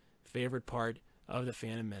least favorite part of The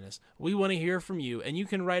Phantom Menace? We want to hear from you, and you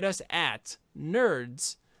can write us at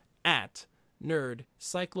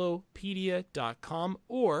nerds@nerdcyclopedia.com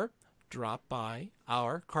or drop by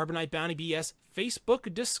our Carbonite Bounty BS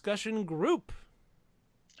Facebook discussion group.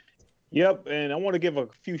 Yep, and I want to give a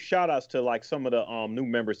few shout outs to like some of the new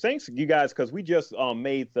members. Thanks you guys, because we just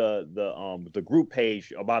made the group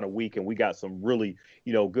page about a week, and we got some really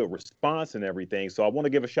good response and everything. So I want to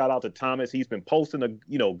give a shout out to Thomas. He's been posting a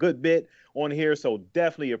good bit on here, so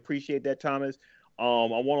definitely appreciate that, Thomas. I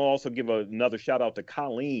want to also give another shout out to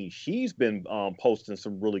Colleen. She's been posting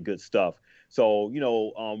some really good stuff. So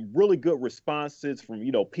really good responses from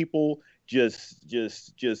people just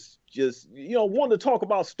want to talk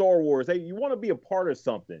about Star Wars. You want to be a part of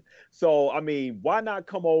something. So I mean, why not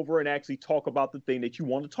come over and actually talk about the thing that you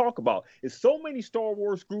want to talk about? There's so many Star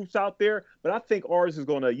Wars groups out there, but I think ours is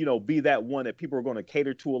going to be that one that people are going to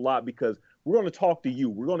cater to a lot, because we're going to talk to you.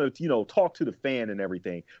 We're going to talk to the fan and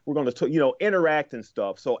everything. We're going to interact and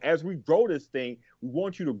stuff. So as we grow this thing, we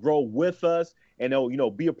want you to grow with us and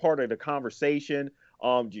be a part of the conversation.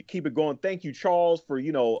 You keep it going. Thank you, Charles, for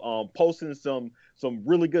posting some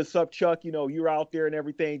really good stuff. Chuck, you're out there and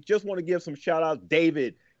everything. Just want to give some shout outs.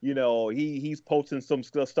 David, he's posting some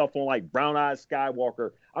stuff on like Brown Eyed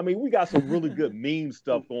Skywalker. I mean, we got some really good meme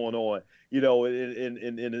stuff going on,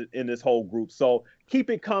 in this whole group. So keep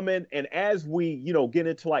it coming. And as we get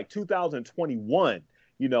into like 2021,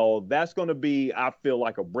 that's going to be, I feel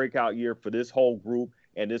like, a breakout year for this whole group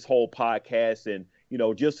and this whole podcast, and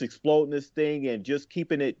just exploding this thing and just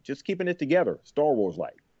keeping it together, Star Wars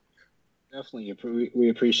like. Definitely, we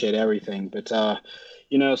appreciate everything. But so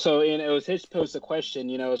it was his post a question.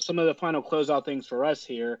 Some of the final closeout things for us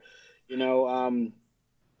here.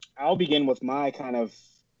 I'll begin with my kind of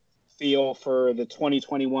feel for the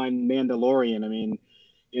 2021 Mandalorian. I mean,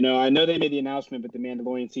 I know they made the announcement, but the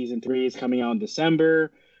Mandalorian season 3 is coming out in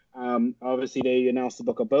December. Obviously, they announced the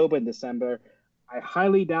Book of Boba in December. I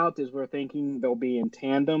highly doubt, as we're thinking, they'll be in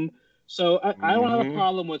tandem. So I don't have a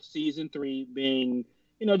problem with season 3 being,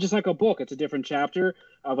 just like a book. It's a different chapter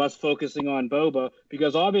of us focusing on Boba,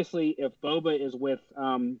 because obviously if Boba is with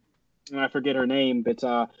and I forget her name, but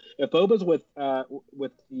if Boba's with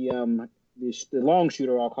the long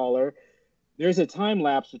shooter, I'll call her, there's a time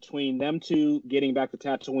lapse between them two getting back to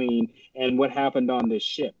Tatooine and what happened on this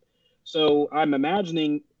ship. So I'm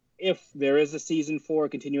imagining if there is a season 4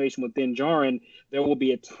 continuation with Din Djarin, there will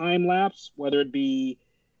be a time lapse, whether it be,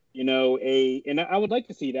 and I would like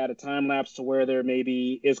to see that, a time lapse to where there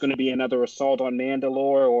maybe is going to be another assault on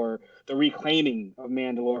Mandalore or the reclaiming of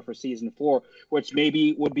Mandalore for season 4, which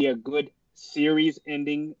maybe would be a good series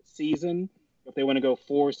ending season if they want to go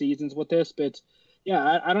 4 seasons with this. But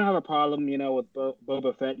yeah, I don't have a problem, with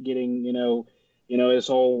Boba Fett getting, this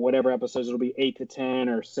whole whatever episodes, it'll be 8 to 10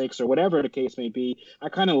 or 6 or whatever the case may be. I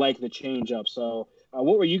kind of like the change up. So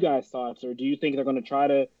what were you guys' thoughts? Or do you think they're going to try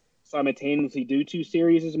to simultaneously do 2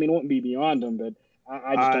 series? I mean, it wouldn't be beyond them, but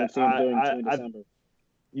I just don't see them doing 2 in December.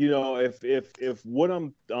 If what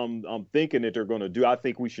I'm thinking that they're going to do, I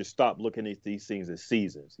think we should stop looking at these things as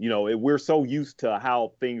seasons. We're so used to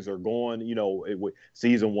how things are going, with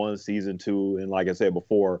season 1, season 2, and like I said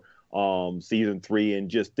before, season 3, and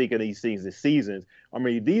just thinking of these things as seasons. I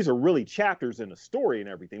mean, these are really chapters in the story and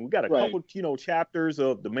everything. We got a couple, chapters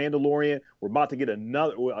of The Mandalorian. We're about to get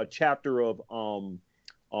a chapter of,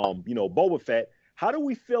 Boba Fett. How do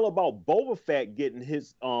we feel about Boba Fett getting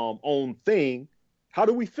his own thing? How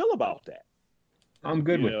do we feel about that? I'm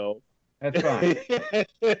good with it. That's fine.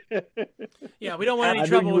 Yeah, we don't want any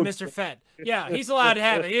trouble with Mr. Fett. Yeah, he's allowed to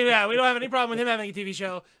have it. Yeah, we don't have any problem with him having a TV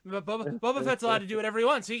show. But Boba Fett's allowed to do whatever he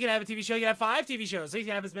wants. So he can have a TV show. He can have 5 TV shows. So he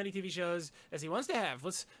can have as many TV shows as he wants to have.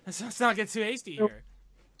 Let's not get too hasty here.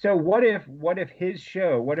 So what if his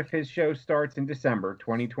show starts in December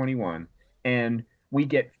 2021, and we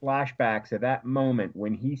get flashbacks of that moment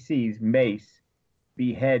when he sees Mace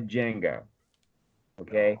behead Jango?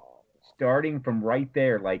 Okay, starting from right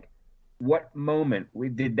there, like, what moment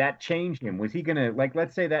did that change him? Was he gonna, like,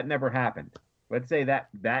 let's say that never happened. Let's say that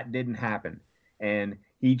didn't happen, and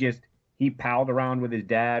he palled around with his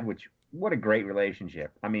dad, which, what a great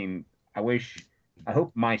relationship. I mean, I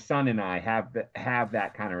hope my son and I have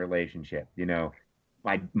that kind of relationship.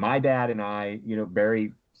 My dad and I,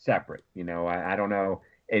 very separate. I don't know,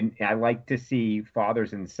 and I like to see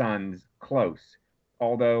fathers and sons close.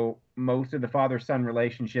 Although most of the father-son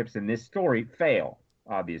relationships in this story fail,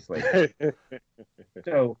 obviously.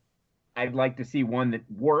 So I'd like to see one that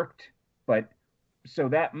worked. But so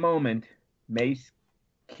that moment, Mace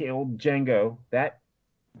killed Jango, that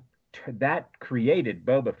created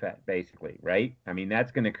Boba Fett, basically, right? I mean,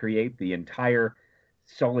 that's going to create the entire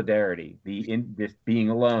solidarity, this being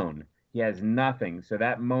alone. He has nothing. So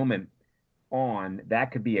that moment that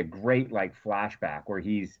could be a great, like, flashback where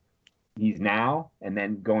he's now, and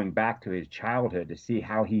then going back to his childhood to see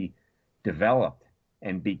how he developed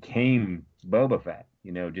and became Boba Fett,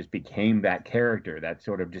 just became that character, that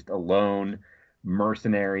sort of just alone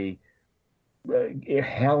mercenary, a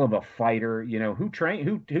hell of a fighter, who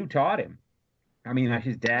taught him. I mean,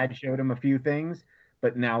 his dad showed him a few things,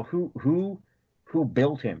 but now who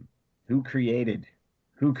built him, who created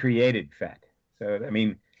Fett? So, I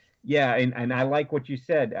mean, yeah. And I like what you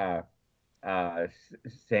said,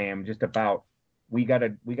 Sam, just about we gotta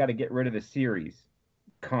get rid of the series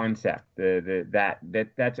concept.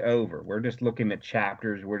 That's over. We're just looking at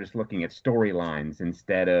chapters. We're just looking at storylines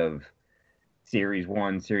instead of series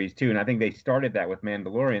 1, series 2. And I think they started that with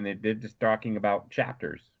Mandalorian. They're just talking about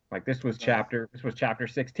chapters. Like this was chapter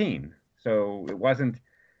 16. So it wasn't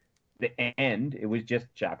the end. It was just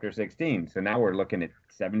chapter 16. So now we're looking at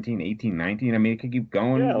 17, 18, 19. I mean, it could keep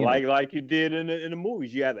going. Yeah, like you did in the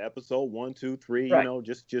movies. You had episode 1, 2, 3. Right.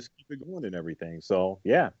 Just keep it going and everything. So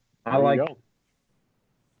yeah, I like.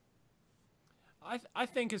 I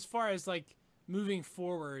think as far as like moving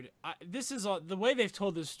forward, this is the way they've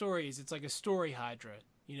told this story is it's like a story hydra.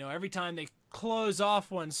 Every time they close off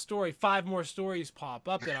one story, 5 more stories pop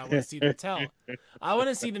up that I want to see them tell. I want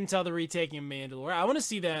to see them tell the retaking of Mandalore. I want to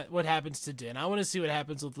see what happens to Din. I want to see what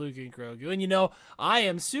happens with Luke and Grogu. And, I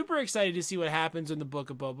am super excited to see what happens in the Book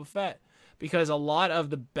of Boba Fett, because a lot of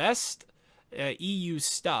the best EU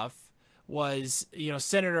stuff was,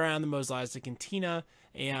 centered around the Mos Eisley Cantina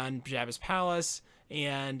and Jabba's Palace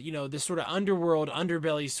and, this sort of underworld,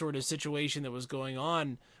 underbelly sort of situation that was going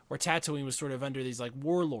on where Tatooine was sort of under these like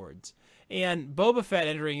warlords. And Boba Fett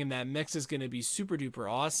entering in that mix is going to be super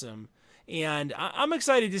duper awesome. And I'm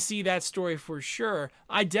excited to see that story for sure.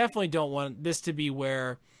 I definitely don't want this to be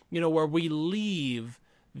where we leave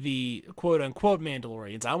the quote unquote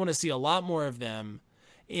Mandalorians. I want to see a lot more of them.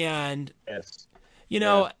 And, yes.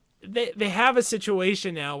 they have a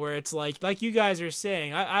situation now where it's like you guys are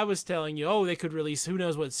saying. I was telling you, oh, they could release, who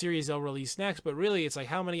knows what series they'll release next, but really it's like,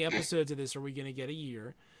 how many episodes of this are we going to get a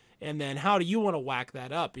year? And then how do you want to whack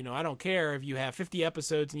that up? You know, I don't care if you have 50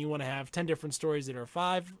 episodes and you want to have 10 different stories that are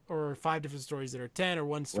 5, or 5 different stories that are 10, or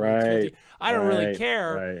one story that's 50. I don't really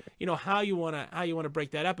care, you know, how you want to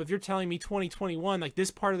break that up. If you're telling me 2021, like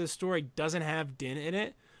this part of the story doesn't have Din in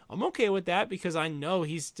it, I'm okay with that because I know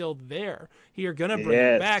he's still there. You're going to bring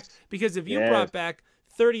him back, because if you brought back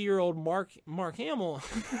 30-year-old Mark Hamill,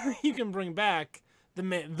 you can bring back the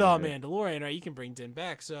Mandalorian, right? You can bring Din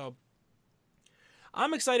back. So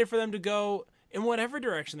I'm excited for them to go in whatever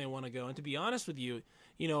direction they want to go. And to be honest with you,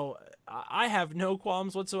 you know, I have no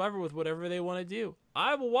qualms whatsoever with whatever they want to do.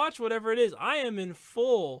 I will watch whatever it is. I am in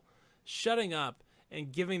full shutting up and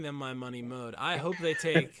giving them my money mode. I hope they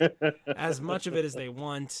take as much of it as they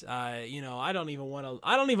want. You know, I don't even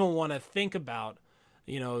want to think about,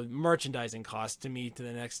 you know, merchandising costs to me to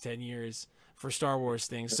the next 10 years for Star Wars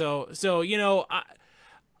things. So you know,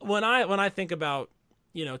 when I think about,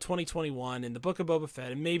 you know, 2021 and the Book of Boba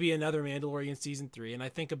Fett and maybe another Mandalorian season 3, and I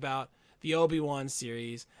think about the Obi-Wan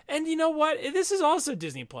series, and you know what? This is also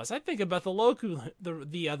Disney Plus. I think about the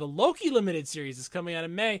Loki limited series that's coming out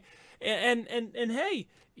in May, and hey,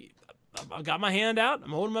 I got my hand out.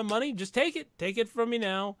 I'm holding my money. Just take it from me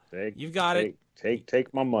now. You've got it.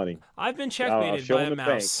 Take my money. I've been checkmated by a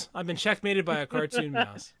mouse. I've been checkmated by a cartoon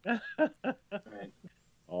mouse.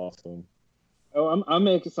 Awesome. Oh, I'm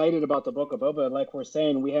excited about the Book of Boba. Like we're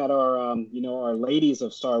saying, we had our you know, our ladies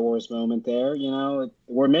of Star Wars moment there. You know,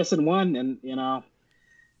 we're missing one, and you know,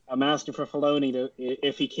 I'm asking for Filoni to,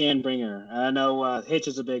 if he can, bring her. I know Hitch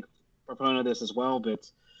is a big proponent of this as well, but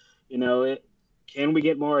you know, can we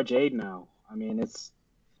get Mara Jade now? I mean,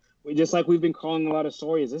 we've been calling a lot of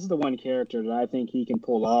stories. This is the one character that I think he can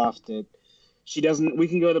pull off. That we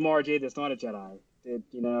can go to Mara Jade that's not a Jedi. That,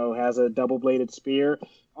 you know, has a double-bladed spear.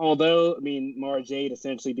 Although, I mean, Mara Jade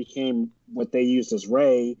essentially became what they used as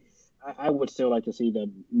Rey. I would still like to see the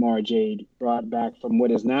Mara Jade brought back from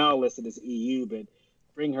what is now listed as EU, but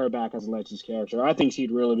bring her back as a Legends character. I think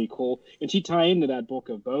she'd really be cool. And she'd tie into that Book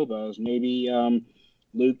of Boba's. Maybe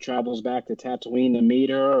Luke travels back to Tatooine to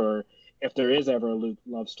meet her, or if there is ever a Luke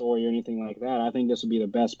love story or anything like that, I think this would be the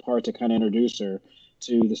best part to kind of introduce her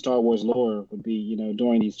to the Star Wars lore, would be, you know,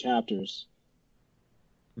 during these chapters.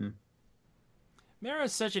 Mara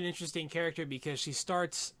is such an interesting character because she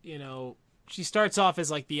starts off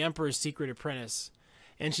as like the Emperor's secret apprentice,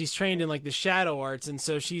 and she's trained in like the shadow arts, and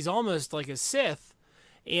so she's almost like a Sith.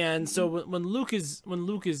 And so when Luke is,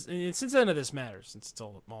 and since none of this matters, since it's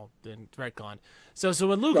all been retconned. So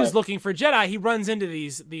when Luke is looking for Jedi, he runs into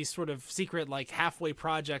these sort of secret like halfway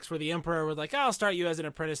projects where the Emperor would like, I'll start you as an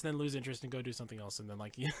apprentice, and then lose interest and go do something else, and then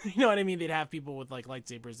like you know what I mean? They'd have people with like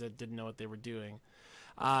lightsabers that didn't know what they were doing.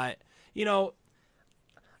 You know,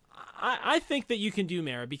 I think that you can do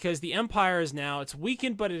Mara because the Empire is now, it's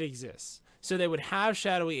weakened, but it exists. So they would have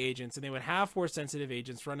shadowy agents, and they would have force sensitive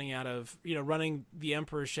agents running the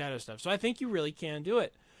Emperor's shadow stuff. So I think you really can do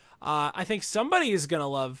it. I think somebody is gonna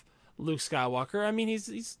love Luke Skywalker. I mean,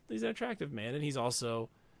 he's an attractive man, and he's also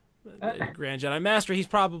a Grand Jedi Master. He's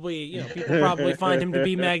probably, you know, people probably find him to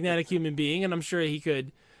be a magnetic human being, and I'm sure he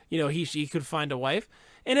could, you know, he could find a wife.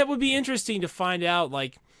 And it would be interesting to find out,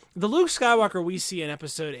 like, the Luke Skywalker we see in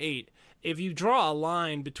Episode 8, if you draw a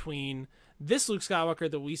line between this Luke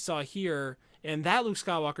Skywalker that we saw here and that Luke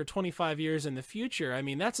Skywalker 25 years in the future, I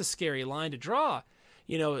mean, that's a scary line to draw.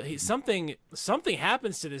 You know, something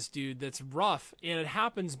happens to this dude that's rough, and it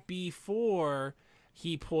happens before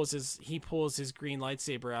he pulls his green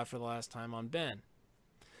lightsaber out for the last time on Ben.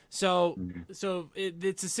 So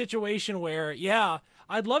it's a situation where, yeah,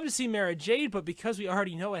 I'd love to see Mara Jade, but because we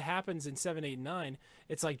already know what happens in 7, 8, 9,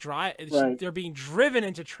 it's like they're being driven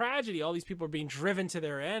into tragedy. All these people are being driven to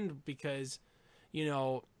their end because, you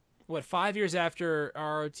know, 5 years after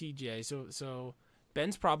ROTJ, so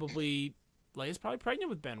Leia's probably pregnant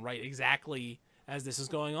with Ben, right? Exactly as this is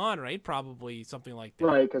going on, right? Probably something like that.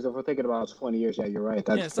 Right, because if we're thinking about 20 years, yeah, you're right.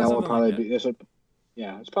 That will probably be this.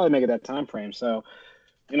 It's probably make it that time frame. So,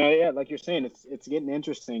 you know, yeah, like you're saying, it's getting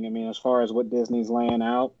interesting. I mean, as far as what Disney's laying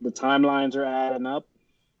out, the timelines are adding up.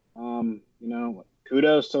 You know,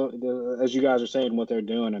 kudos to, as you guys are saying, what they're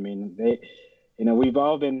doing. I mean, you know, we've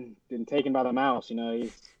all been taken by the mouse. You know,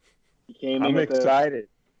 he came. I'm excited.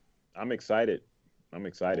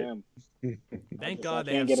 Yeah. Thank God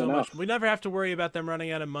they have so much. We never have to worry about them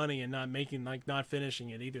running out of money and not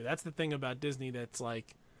finishing it either. That's the thing about Disney that's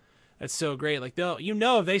so great. Like,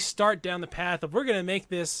 if they start down the path of, we're going to make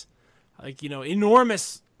this, like, you know,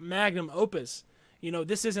 enormous magnum opus, you know,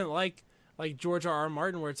 this isn't like like George R.R.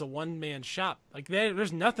 Martin, where it's a one-man shop. Like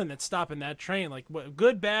there's nothing that's stopping that train. Like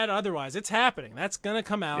good, bad, otherwise, it's happening. That's gonna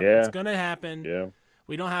come out. Yeah. It's gonna happen. Yeah.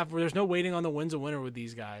 There's no waiting on the winds of winter with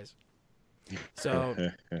these guys. So,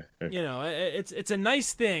 it's a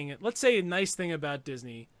nice thing. Let's say a nice thing about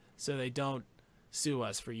Disney, so they don't sue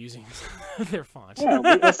us for using their font. Yeah,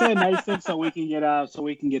 let's say a nice thing so we can get so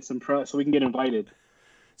we can get invited.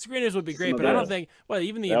 Screeners would be great, but I don't think. Well,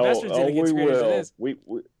 even the investors didn't get we screeners. will. It is.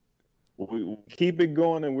 We keep it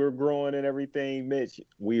going, and we're growing and everything, Mitch.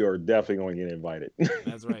 We are definitely going to get invited.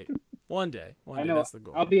 That's right. One day, I know. That's the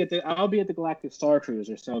goal. I'll be at the Galactic Star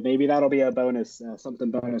Cruiser, so maybe that'll be a bonus,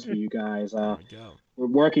 something bonus for you guys. There we go. We're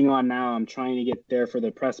working on now. I'm trying to get there for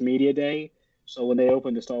the press media day. So when they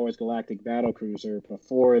open the Star Wars Galactic Battle Cruiser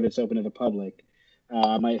before it's open to the public,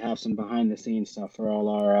 I might have some behind the scenes stuff for all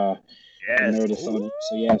our nerdists on it.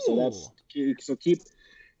 So yeah, so keep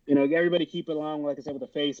everybody keep it along, like I said,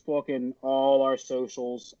 with the Facebook and all our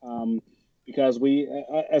socials. Because we,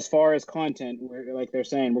 as far as content, we're like they're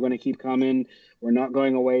saying, we're going to keep coming. We're not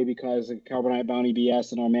going away because of Carbonite Bounty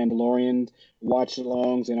BS and our Mandalorian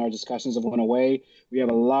watch-alongs and our discussions have went away. We have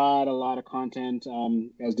a lot of content,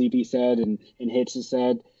 as DP said and Hitch has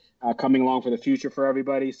said, coming along for the future for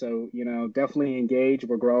everybody. So, definitely engage.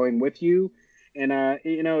 We're growing with you. And,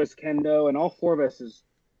 as Kendo and all four of us, is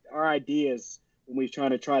our ideas when we try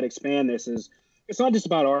to expand this is it's not just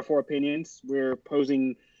about our four opinions. We're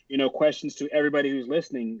posing questions to everybody who's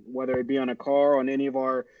listening, whether it be on a car, on any of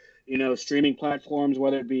our, streaming platforms,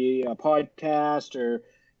 whether it be a podcast or,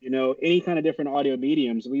 any kind of different audio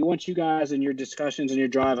mediums. We want you guys in your discussions and your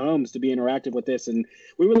drive homes to be interactive with this. And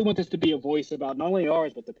we really want this to be a voice about not only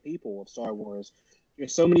ours, but the people of Star Wars.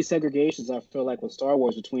 There's so many segregations, I feel like, with Star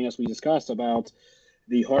Wars between us. We discussed about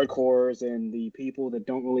the hardcores and the people that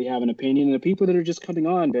don't really have an opinion and the people that are just coming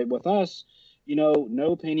on. But with us,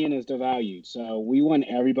 no opinion is devalued. So we want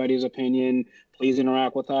everybody's opinion. Please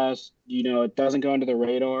interact with us. It doesn't go under the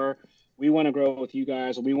radar. We want to grow with you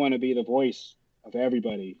guys. We want to be the voice of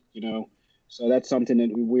everybody, So that's something that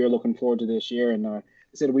we are looking forward to this year. And I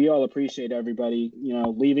said, we all appreciate everybody,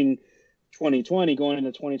 leaving 2020, going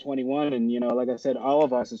into 2021. And, like I said, all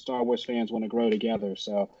of us as Star Wars fans want to grow together.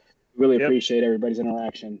 So really appreciate everybody's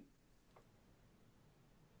interaction.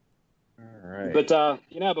 All right. But,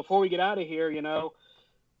 before we get out of here,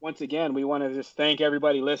 once again, we want to just thank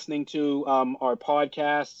everybody listening to our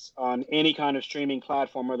podcasts on any kind of streaming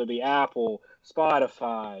platform, whether it be Apple,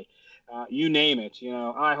 Spotify, you name it,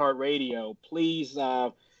 iHeartRadio. Please,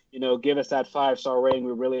 give us that 5-star rating.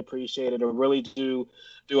 We really appreciate it. It really do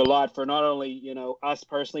a lot for not only, us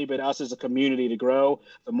personally, but us as a community to grow.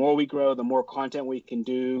 The more we grow, the more content we can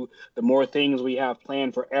do, the more things we have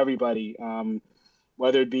planned for everybody.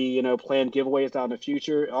 Whether it be, planned giveaways down the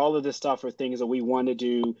future, all of this stuff are things that we want to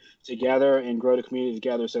do together and grow the community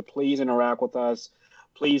together. So please interact with us.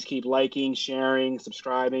 Please keep liking, sharing,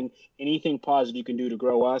 subscribing, anything positive you can do to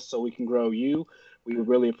grow us so we can grow you. We would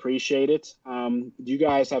really appreciate it. Do you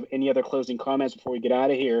guys have any other closing comments before we get out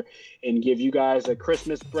of here and give you guys a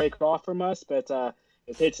Christmas break off from us? But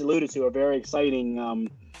as Hitch alluded to, a very exciting,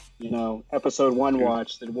 episode 1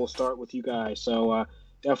 watch that we'll start with you guys. So,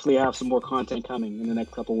 definitely have some more content coming in the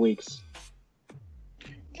next couple weeks.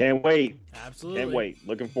 Can't wait. Absolutely. Can't wait.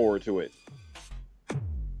 Looking forward to it.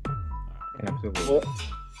 Absolutely.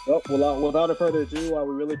 Well, without further ado,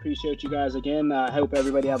 we really appreciate you guys again. I hope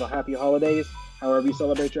everybody have a happy holidays, however you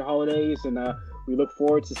celebrate your holidays. And we look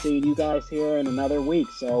forward to seeing you guys here in another week.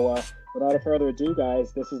 So without further ado,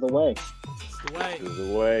 guys, this is the way. This is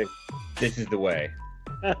the way. This is the way.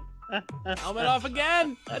 Helmet off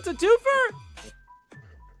again. That's a twofer.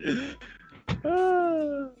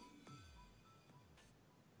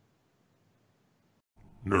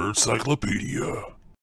 Nerdcyclopedia.